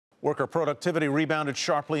Worker productivity rebounded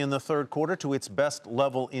sharply in the third quarter to its best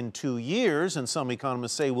level in 2 years, and some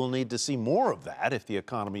economists say we'll need to see more of that if the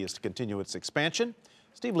economy is to continue its expansion.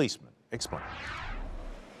 Steve Liesman explains.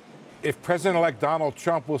 If President-elect Donald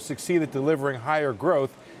Trump will succeed at delivering higher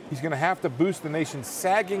growth, he's going to have to boost the nation's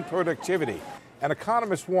sagging productivity. And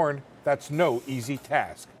economists warn that's no easy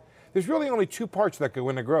task. There's really only two parts that go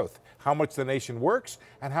into growth: how much the nation works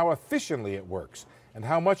and how efficiently it works. And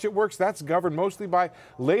how much it works, that's governed mostly by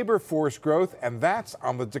labor force growth, and that's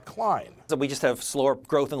on the decline. So we just have slower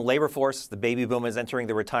growth in the labor force. The baby boom is entering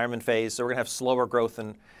the retirement phase, so we're going to have slower growth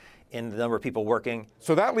in the number of people working.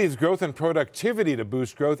 So that leaves growth and productivity to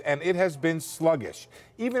boost growth, and it has been sluggish.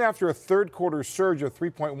 Even after a third quarter surge of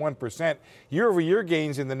 3.1%, year-over-year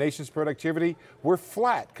gains in the nation's productivity were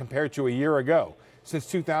flat compared to a year ago. Since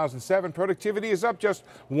 2007, productivity is up just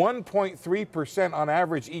 1.3% on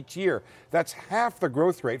average each year. That's half the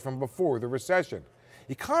growth rate from before the recession.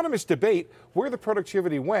 Economists debate where the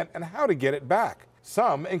productivity went and how to get it back.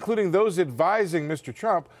 Some, including those advising Mr.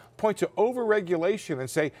 Trump, point to overregulation and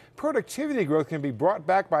say productivity growth can be brought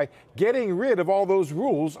back by getting rid of all those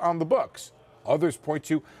rules on the books. Others point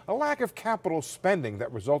to a lack of capital spending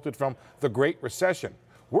that resulted from the Great Recession.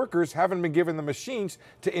 Workers haven't been given the machines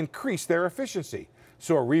to increase their efficiency,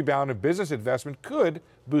 so a rebound in business investment could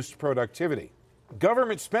boost productivity.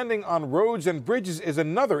 Government spending on roads and bridges is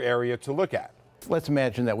another area to look at. Let's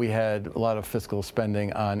imagine that we had a lot of fiscal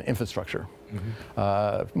spending on infrastructure.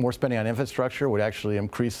 More spending on infrastructure would actually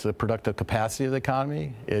increase the productive capacity of the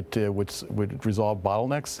economy. It would resolve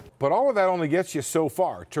bottlenecks. But all of that only gets you so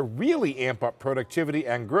far. To really amp up productivity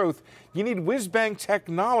and growth, you need whiz-bang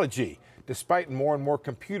technology. Despite more and more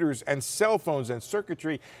computers and cell phones and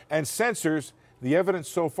circuitry and sensors, the evidence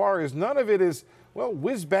so far is none of it is, well,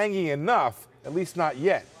 whiz-banging enough, at least not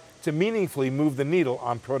yet, to meaningfully move the needle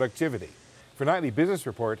on productivity. For Nightly Business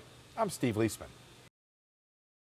Report, I'm Steve Liesman.